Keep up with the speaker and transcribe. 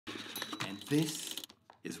This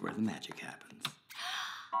is where the magic happens.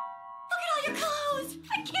 Look at all your clothes!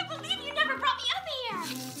 I can't believe you never brought me up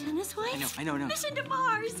here! Tennis whites? I know. Mission to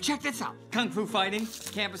Mars! Check this out. Kung Fu fighting,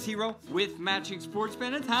 campus hero with matching sports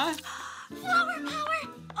Bennett, huh? Flower power!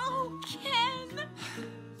 Oh, Ken!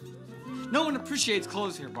 No one appreciates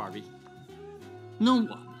clothes here, Barbie. No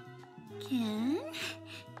one. Ken,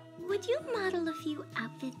 would you model a few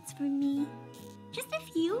outfits for me? Just a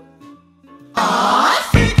few?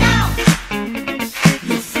 Freak out!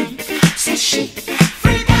 You freak, says she.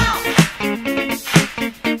 Freak out!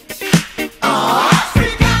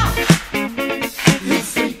 Freak out! You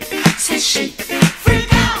freak, says she.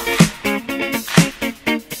 Freak out!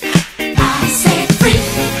 I said freak.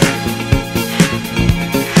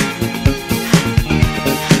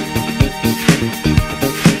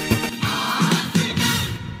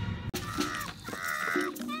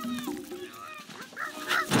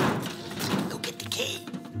 Go get the key.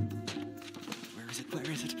 Where is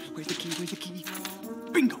it? Where's the key? Where's the key?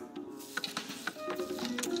 Bingo!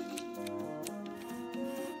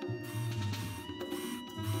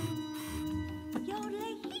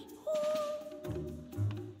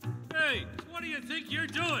 Hey, what do you think you're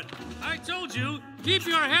doing? I told you, keep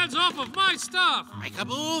your hands off of my stuff. Make a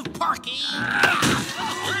move, Parky.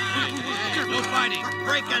 No fighting.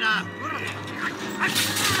 Break it up.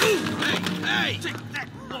 Hey! Take that,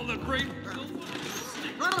 bullet brain.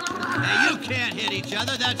 Hey, you can't hit each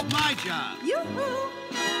other. That's my job. Yoo-hoo!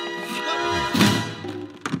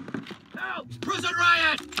 No! Prison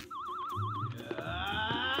Riot!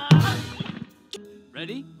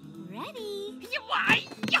 Ready? Ready?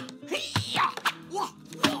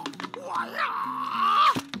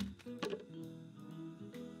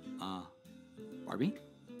 Barbie?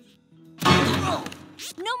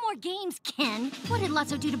 No more games, Ken. What did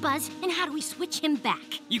Lotso do to Buzz, and how do we switch him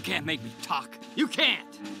back? You can't make me talk. You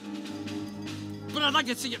can't. But I'd like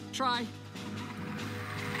to see you try.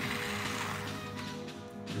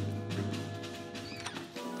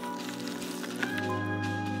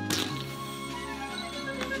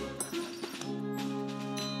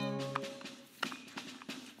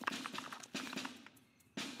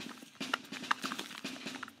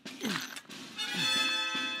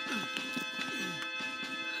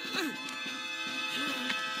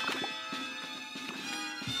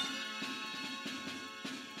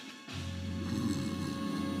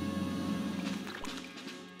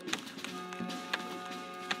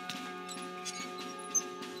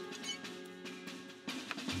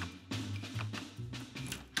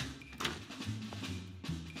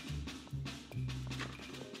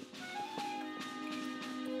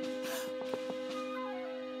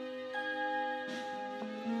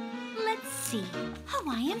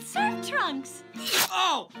 Hawaiian surf trunks.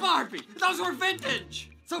 Oh, Barbie! Those were vintage!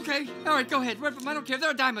 It's okay. All right, go ahead. Rip them. I don't care.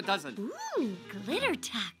 They're a dime a dozen. Ooh, glitter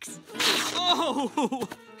tucks. Oh!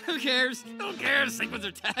 Who cares? Who cares? Sequins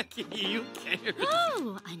are tacky. Who cares?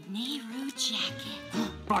 Oh, a Nehru jacket.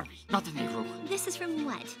 Barbie, not the Nehru. This is from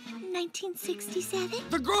what? 1967?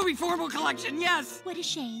 The Groovy Formal Collection, yes! What a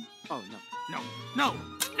shame. Oh, no.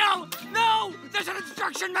 There's an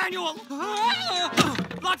instruction manual!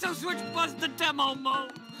 Lots of switch buzz the demo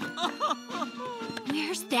mode.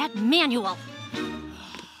 Where's that manual?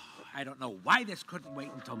 I don't know why this couldn't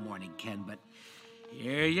wait until morning, Ken, but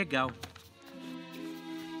here you go.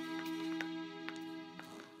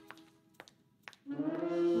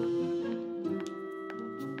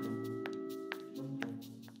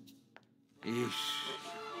 Eesh.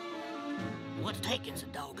 What's taking so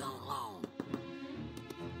doggone long?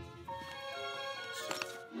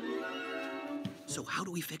 So how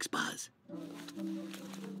do we fix Buzz?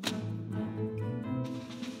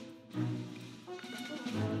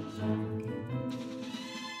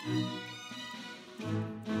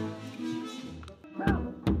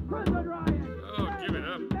 Oh, give it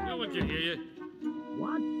up. No one can hear you.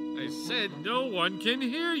 What? I said no one can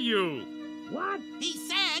hear you. What? He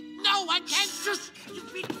said no one can... Just you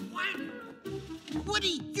be quiet.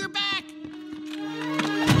 Woody, you're back.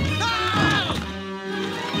 Ah!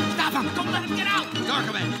 Stop him! Don't let him get out!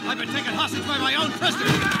 Darkman, I've been taken hostage by my own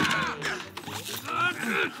prisoners.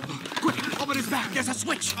 Quick, open his back. There's a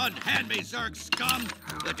switch. Unhand me, Zerg scum.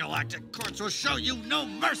 The Galactic Courts will show you no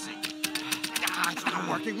mercy. It's not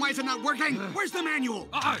working. Why is it not working? Where's the manual?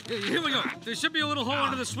 Here we go. There should be a little hole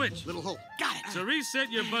under the switch. Little hole. Got it. To reset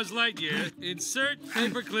your Buzz Lightyear, insert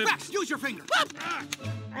paperclip. Rex, use your finger.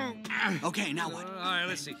 Okay, now what? All right,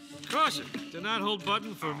 let's see. Caution, do not hold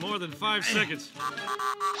button for more than 5 seconds.